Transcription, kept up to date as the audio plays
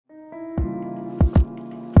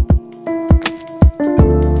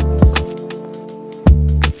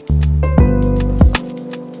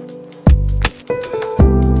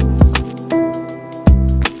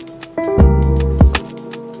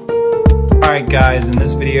Alright guys, in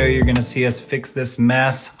this video you're going to see us fix this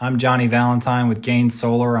mess. I'm Johnny Valentine with Gain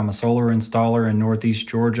Solar. I'm a solar installer in Northeast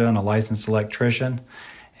Georgia and a licensed electrician.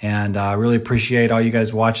 And I really appreciate all you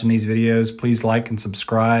guys watching these videos. Please like and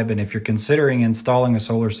subscribe. And if you're considering installing a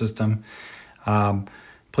solar system,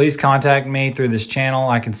 please contact me through this channel.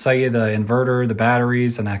 I can sell you the inverter, the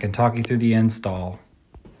batteries, and I can talk you through the install.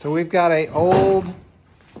 So we've got a old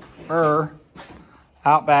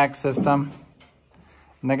Outback system.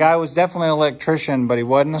 And the guy was definitely an electrician, but he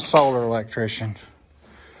wasn't a solar electrician.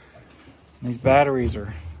 These batteries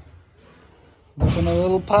are looking a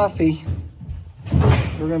little puffy. So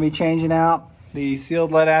we're going to be changing out the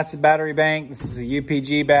sealed lead acid battery bank. This is a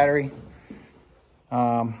UPG battery.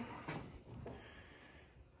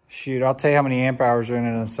 Shoot, I'll tell you how many amp hours are in it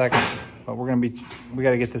in a second. But we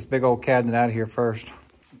got to get this big old cabinet out of here first.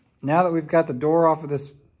 Now that we've got the door off of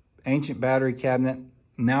this ancient battery cabinet,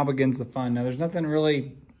 now begins the fun. Now there's nothing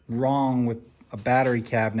really wrong with a battery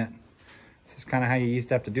cabinet. This is kind of how you used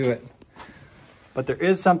to have to do it. But there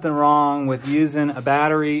is something wrong with using a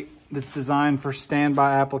battery that's designed for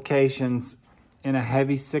standby applications in a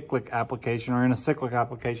heavy cyclic application or in a cyclic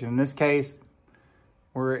application. In this case,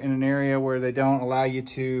 we're in an area where they don't allow you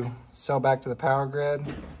to sell back to the power grid.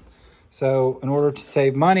 So in order to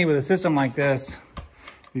save money with a system like this,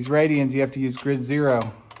 these radians, you have to use grid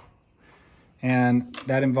 0. And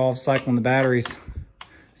that involves cycling the batteries.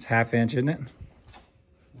 It's ½ inch, isn't it?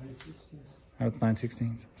 9/16. Oh, it's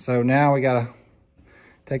 9/16. So now we gotta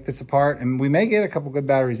take this apart, and we may get a couple good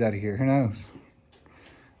batteries out of here. Who knows?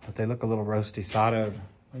 But they look a little roasty-sadoed.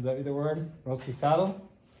 Is that the word? Roasty-sado?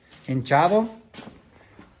 Hinchado?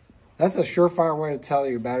 That's a surefire way to tell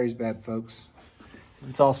your battery's bad, folks. If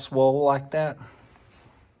it's all swole like that,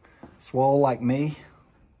 swole like me.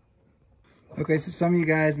 Okay, so some of you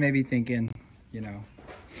guys may be thinking, you know,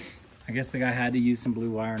 I guess the guy had to use some blue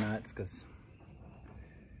wire nuts because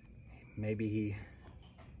maybe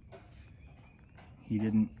he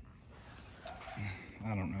didn't,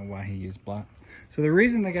 I don't know why he used black. So the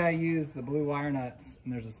reason the guy used the blue wire nuts,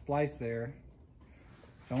 and there's a splice there,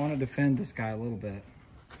 so I want to defend this guy a little bit.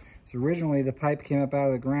 So originally the pipe came up out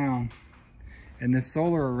of the ground, and this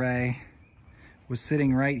solar array was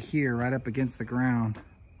sitting right here, right up against the ground.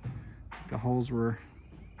 The holes were,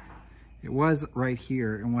 it was right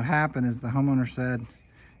here. And what happened is the homeowner said,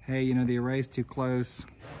 hey, you know, the array's too close.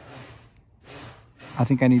 I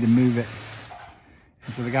think I need to move it.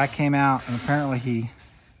 And so the guy came out, and apparently he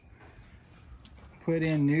put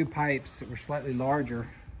in new pipes that were slightly larger.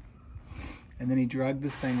 And then he drugged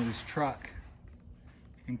this thing with his truck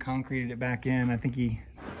and concreted it back in. I think he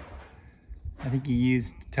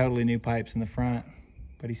used totally new pipes in the front,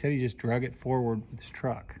 but he said he just drug it forward with his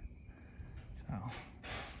truck. So,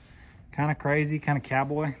 kind of crazy, kind of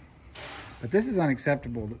cowboy. But this is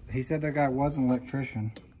unacceptable. He said that guy was an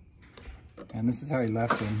electrician, and this is how he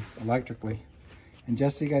left him electrically. And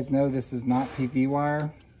just so you guys know, this is not PV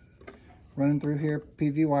wire running through here.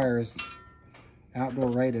 PV wire is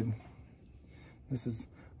outdoor rated. This is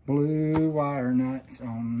blue wire nuts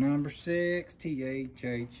on number 6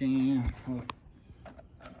 THHN. Look.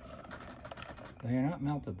 They are not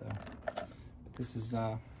melted though. But this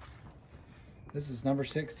is number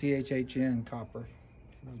 6 THHN copper.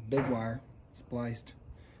 This is big wire spliced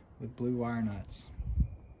with blue wire nuts.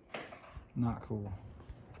 Not cool.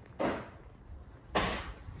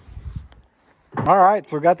 All right,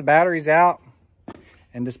 so we've got the batteries out.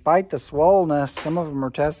 And despite the swollenness, some of them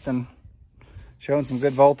are showing some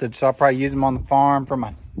good voltage. So I'll probably use them on the farm for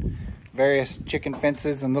my various chicken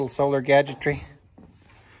fences and little solar gadgetry.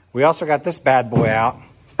 We also got this bad boy out.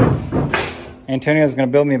 Antonio's gonna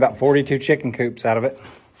build me about 42 chicken coops out of it.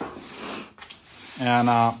 And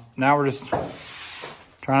now we're just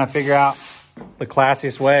trying to figure out the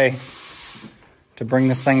classiest way to bring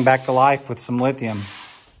this thing back to life with some lithium.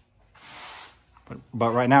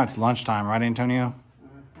 But right now it's lunchtime, right, Antonio?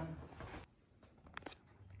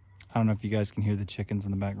 I don't know if you guys can hear the chickens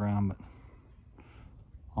in the background, but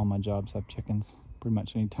all my jobs have chickens. Pretty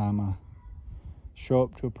much any time I show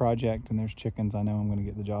up to a project and there's chickens, I know I'm gonna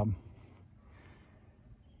get the job.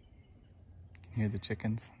 Hear the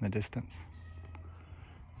chickens in the distance.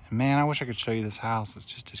 And man, I wish I could show you this house. It's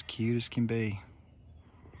just as cute as can be.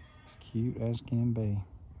 As cute as can be.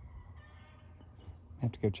 I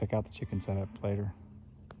have to go check out the chicken setup later.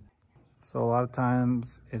 So a lot of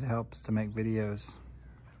times it helps to make videos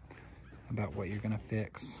about what you're gonna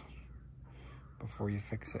fix before you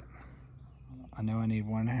fix it. I know I need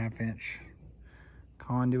 1.5 inch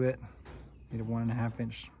conduit. Need a 1.5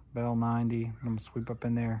 inch Bell 90. I'm gonna sweep up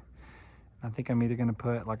in there. I think I'm either gonna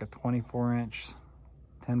put like a 24 inch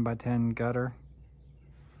 10 by 10 gutter,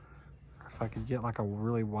 if I could get like a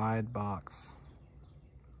really wide box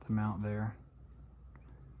to mount there,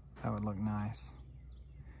 that would look nice.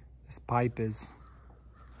 This pipe is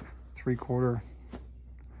 3/4.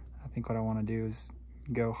 I think what I want to do is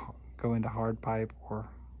go into hard pipe or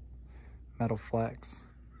metal flex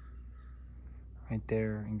right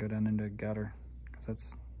there and go down into a gutter,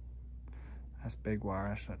 because that's big wire.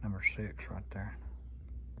 That's that number 6 right there.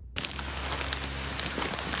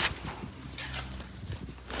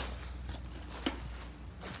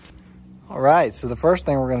 All right, so the first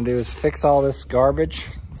thing we're gonna do is fix all this garbage.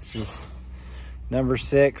 This is number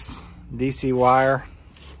 6 DC wire.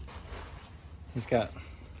 He's got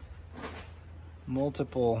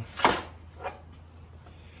multiple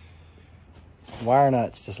wire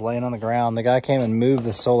nuts just laying on the ground. The guy came and moved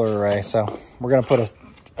the solar array, so we're gonna put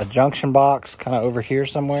a junction box kind of over here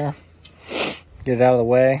somewhere, get it out of the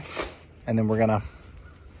way, and then we're gonna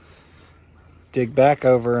dig back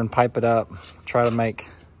over and pipe it up, try to make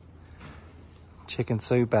chicken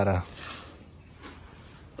soup out of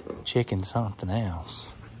chicken something else.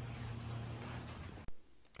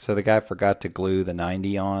 So the guy forgot to glue the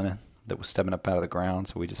 90 on that was stepping up out of the ground,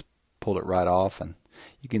 so we just pulled it right off, and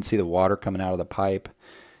you can see the water coming out of the pipe.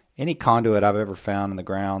 Any conduit I've ever found in the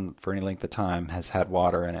ground for any length of time has had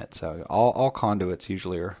water in it, so all conduits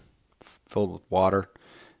usually are filled with water.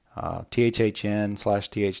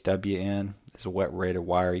 THHN/THWN is a wet rated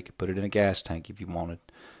wire. You could put it in a gas tank if you wanted.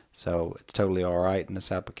 So it's totally alright in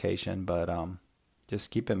this application, but just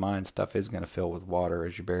keep in mind stuff is going to fill with water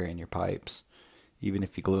as you're burying your pipes. Even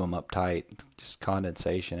if you glue them up tight, just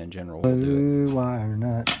condensation in general will do it. Blue wire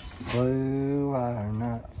nuts, blue wire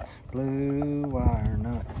nuts, blue wire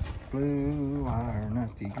nuts, blue wire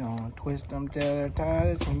nuts. You gonna twist them till they're tight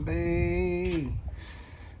as can be.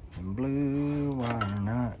 And blue wire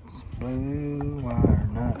nuts, blue wire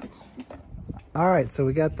nuts. All right, so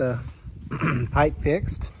we got the pipe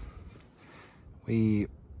fixed. We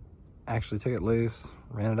actually took it loose,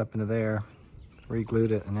 ran it up into there,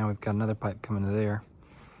 re-glued it, and now we've got another pipe coming to there.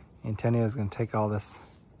 Antonio's gonna take all this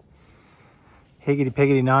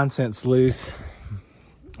higgity-piggity nonsense loose,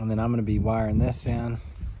 and then I'm gonna be wiring this in.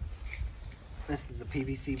 This is a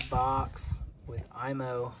PVC box with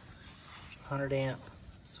IMO 100 amp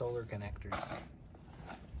solar connectors.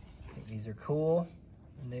 I think these are cool,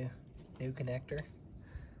 new connector,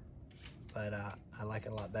 but I like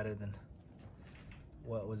it a lot better than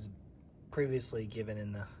what was previously given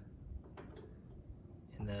in the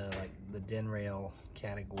like the DIN rail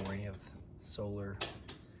category of solar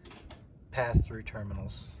pass-through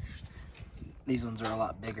terminals. These ones are a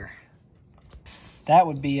lot bigger. That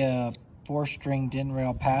would be a 4-string DIN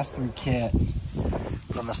rail pass-through kit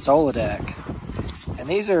from a Solidec, and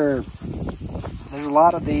there's a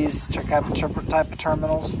lot of these type of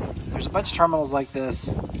terminals. There's a bunch of terminals like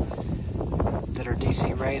this that are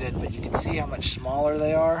DC rated, but you can see how much smaller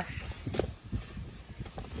they are.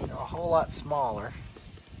 They're a whole lot smaller,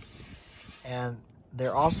 and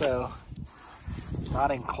they're also not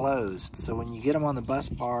enclosed. So when you get them on the bus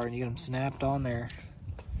bar and you get them snapped on there,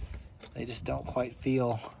 they just don't quite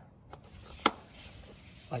feel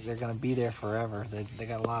like they're going to be there forever. They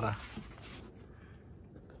got a lot of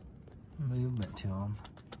movement to them,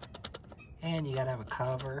 and you got to have a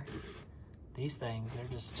cover. These things, they're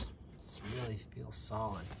just really feel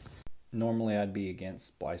solid. Normally I'd be against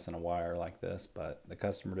splicing a wire like this, but the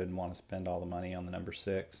customer didn't want to spend all the money on the number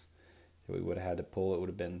 6 that we would have had to pull. It would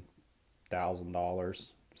have been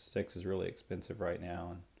 $1,000. 6 is really expensive right now,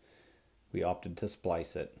 and we opted to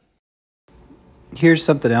splice it. Here's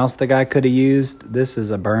something else the guy could have used. This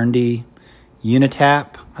is a Burndy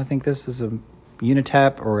Unitap. I think this is a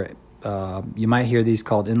Unitap, or you might hear these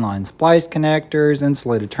called Inline Splice connectors,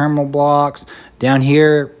 insulated terminal blocks. Down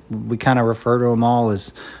here, we kind of refer to them all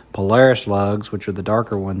as Polaris lugs, which are the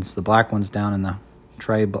darker ones, the black ones down in the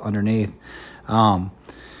tray underneath.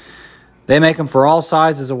 They make them for all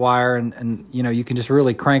sizes of wire, and you know, you can just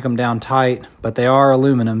really crank them down tight, but they are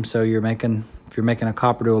aluminum, so if you're making a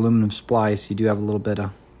copper to aluminum splice, you do have a little bit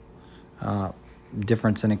of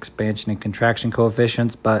difference in expansion and contraction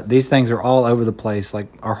coefficients, but these things are all over the place. Like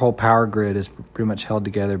our whole power grid is pretty much held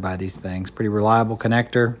together by these things. Pretty reliable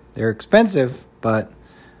connector. They're expensive, but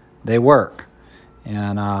they work.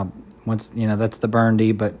 And once, you know, that's the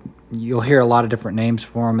Burndy, but you'll hear a lot of different names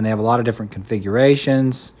for them, and they have a lot of different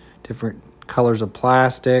configurations, different colors of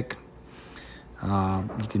plastic. You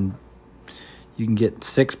can get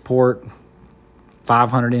 6-port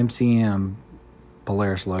 500 MCM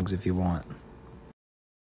Polaris lugs if you want.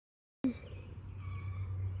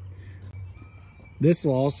 This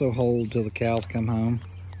will also hold till the cows come home.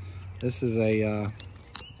 This is a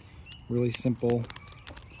really simple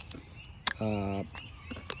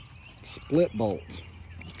split bolt,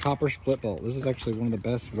 copper split bolt. This is actually one of the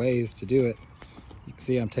best ways to do it. You can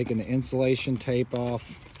see I'm taking the insulation tape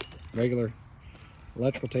off, regular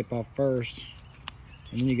electrical tape off first,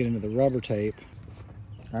 and then you get into the rubber tape.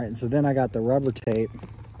 All right, and so then I got the rubber tape.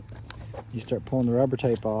 You start pulling the rubber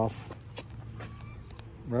tape off.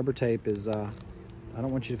 Rubber tape is, I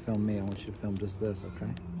don't want you to film me, I want you to film just this,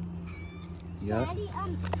 okay? Yeah. Daddy,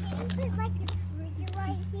 can you put like a trigger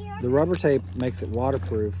right here? The rubber tape makes it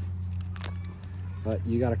waterproof, but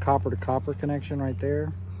you got a copper to copper connection right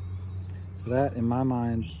there. So that, in my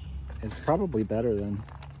mind, is probably better than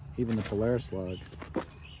even the Polaris slug,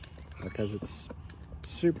 because it's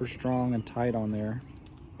super strong and tight on there.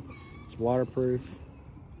 It's waterproof.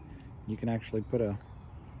 You can actually put a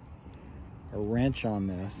wrench on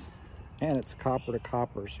this, and it's copper to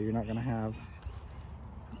copper, so you're not going to have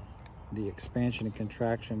the expansion and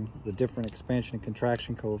contraction, the different expansion and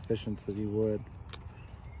contraction coefficients that you would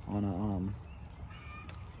on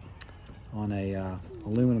a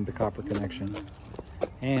aluminum to copper connection.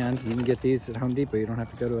 And you can get these at Home Depot. You don't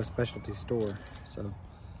have to go to a specialty store. So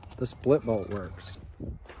the split bolt works.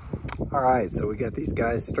 All right, so we got these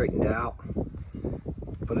guys straightened out.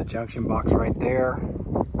 Put a junction box right there,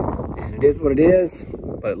 and it is what it is,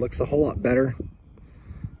 but it looks a whole lot better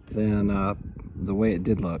than the way it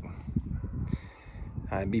did look.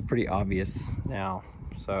 It'd be pretty obvious now,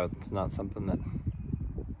 so it's not something that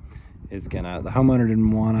is gonna, the homeowner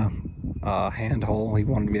didn't want a hand hole. He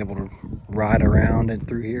wanted to be able to ride around and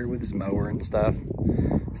through here with his mower and stuff.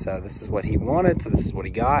 So this is what he wanted, so this is what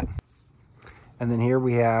he got. And then here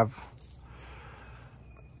we have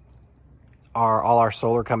all our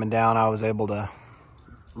solar coming down. I was able to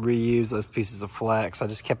reuse those pieces of flex. I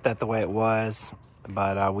just kept that the way it was,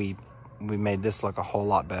 but we made this look a whole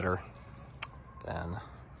lot better than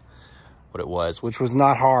what it was, which was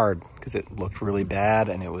not hard because it looked really bad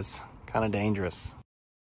and it was kind of dangerous.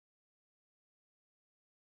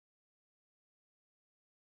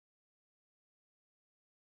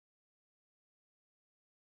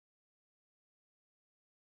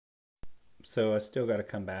 So I still got to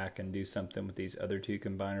come back and do something with these other two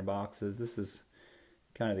combiner boxes. This is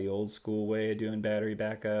kind of the old school way of doing battery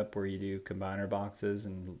backup, where you do combiner boxes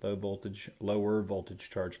and lower voltage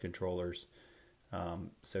charge controllers.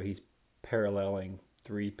 So he's paralleling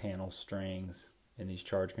 3 panel strings in these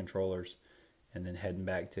charge controllers and then heading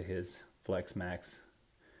back to his FlexMax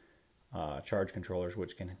charge controllers,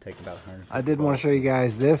 which can take about 100. I did want to show you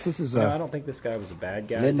guys this. This is I don't think this guy was a bad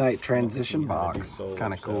guy. midnight transition box.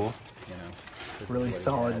 Kind of cool. You know, Really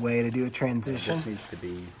solid way to do a transition. This needs to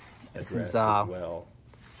be addressed This is as well.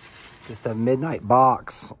 just a midnight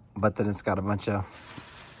box, but then it's got a bunch of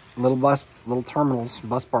little terminals,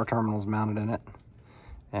 bus bar terminals mounted in it.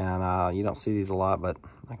 And you don't see these a lot, but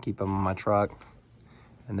I keep them on my truck,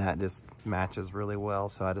 and that just matches really well.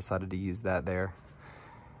 So I decided to use that there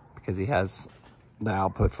because he has the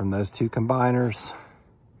output from those two combiners.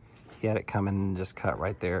 He had it coming and just cut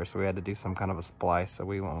right there, so we had to do some kind of a splice, so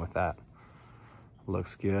we went with that.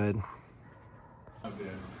 Looks good.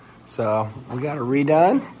 So we got it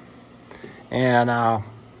redone, and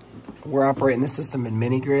we're operating this system in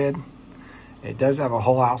MiniGrid. It does have a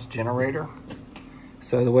whole house generator.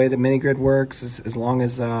 So the way the MiniGrid works is, as long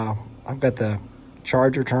as I've got the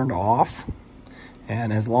charger turned off,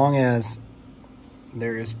 and as long as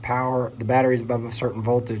there is power, the battery's above a certain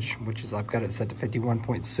voltage, which is, I've got it set to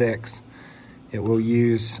 51.6, it will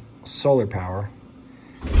use solar power.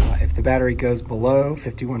 If the battery goes below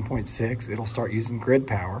 51.6, it'll start using grid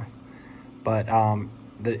power, but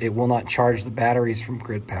it will not charge the batteries from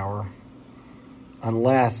grid power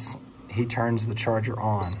unless he turns the charger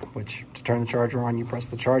on, which to turn the charger on, you press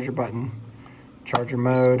the charger button, charger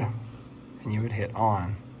mode, and you would hit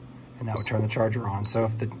on, and that would turn the charger on. So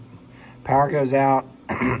if the power goes out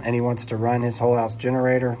and he wants to run his whole house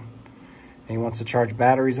generator, and he wants to charge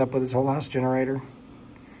batteries up with his whole house generator,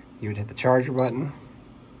 you would hit the charger button,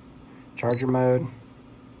 charger mode,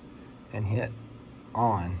 and hit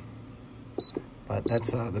on. But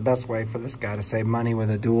that's the best way for this guy to save money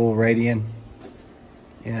with a dual radian,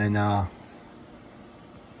 and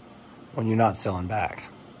when you're not selling back.